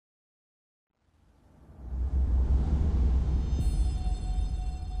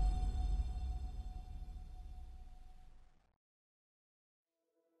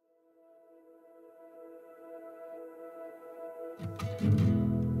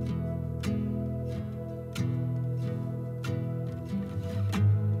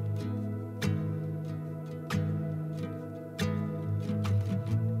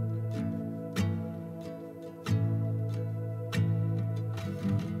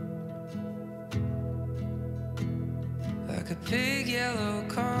a big yellow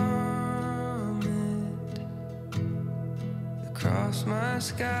comet across my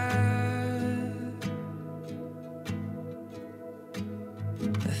sky.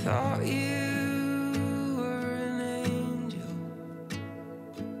 I thought you were an angel,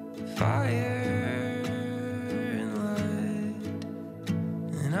 fire and light,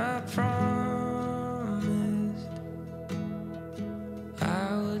 and I promised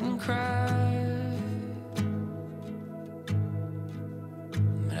I wouldn't cry.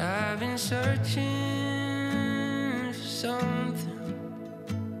 But I've been searching for something,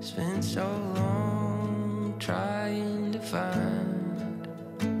 spent so long trying to find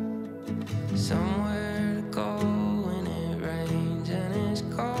somewhere to go when it rains and it's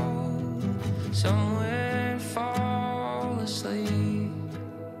cold, somewhere to fall asleep,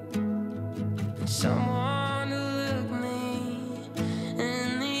 and someone to look me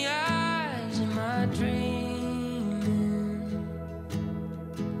in the eyes of my dreaming.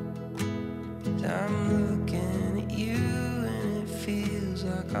 I'm looking at you and it feels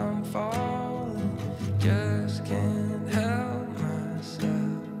like I'm falling, just can't help myself.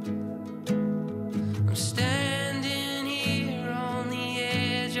 I'm standing here on the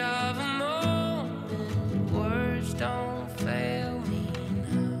edge of a moment, words don't fail me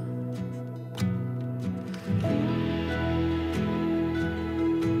now.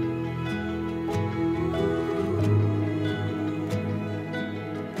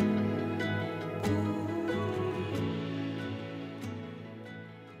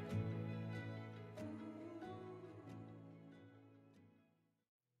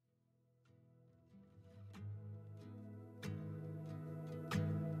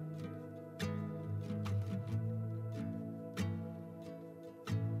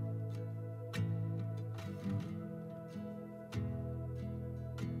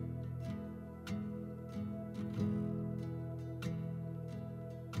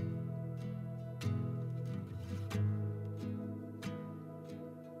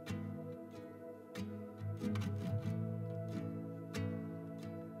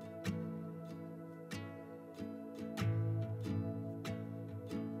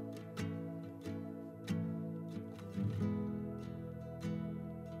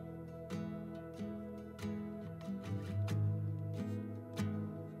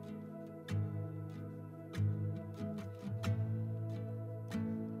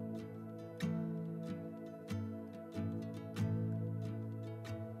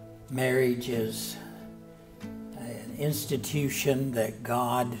 Marriage is an institution that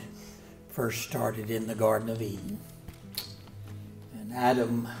God first started in the Garden of Eden. And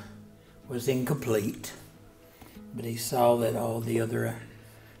Adam was incomplete, but he saw that all the other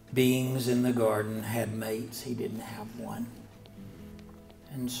beings in the garden had mates. He didn't have one.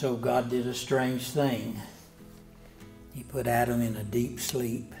 And so God did a strange thing. He put Adam in a deep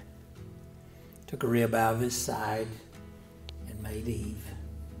sleep, took a rib out of his side, and made Eve.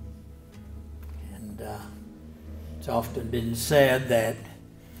 And it's often been said that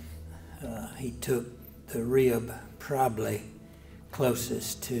he took the rib probably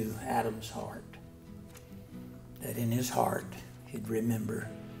closest to Adam's heart, that in his heart he'd remember.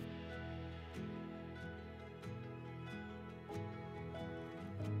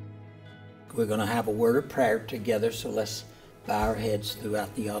 We're going to have a word of prayer together, so let's bow our heads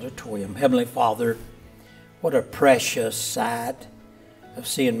throughout the auditorium. Heavenly Father, what a precious sight of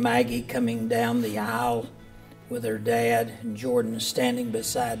seeing Maggie coming down the aisle with her dad and Jordan standing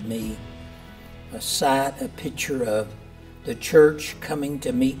beside me. A sight, a picture of the church coming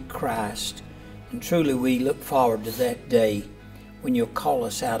to meet Christ. And truly we look forward to that day when you'll call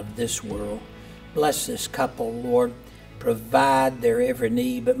us out of this world. Bless this couple, Lord. Provide their every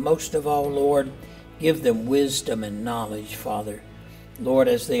need, but most of all, Lord, give them wisdom and knowledge, Father. Lord,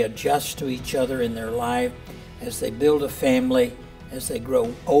 as they adjust to each other in their life, as they build a family, as they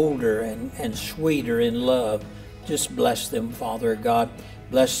grow older and sweeter in love, just bless them, Father God.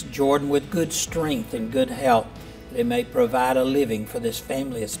 Bless Jordan with good strength and good health, that they may provide a living for this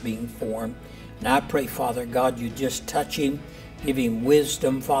family that's being formed. And I pray, Father God, you just touch him, give him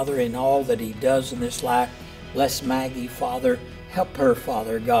wisdom, Father, in all that he does in this life. Bless Maggie, Father. Help her,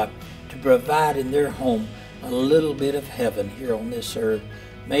 Father God, to provide in their home a little bit of heaven here on this earth.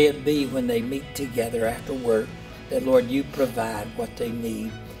 May it be when they meet together after work that, Lord, you provide what they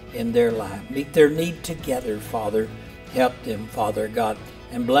need in their life. Meet their need together, Father. Help them, Father God,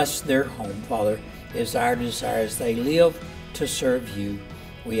 and bless their home, Father, is our desire as they live to serve you.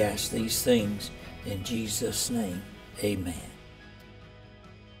 We ask these things in Jesus' name. Amen.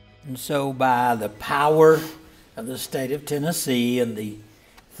 And so by the power of the state of Tennessee and the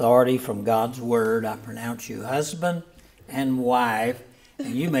authority from God's word, I pronounce you husband and wife,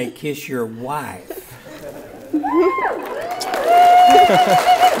 and you may kiss your wife.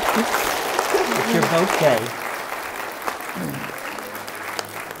 It's your bouquet.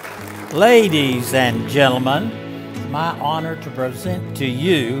 Ladies and gentlemen, it's my honor to present to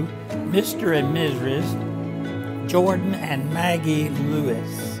you Mr. and Mrs. Jordan and Maggie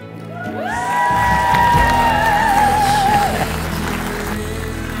Lewis.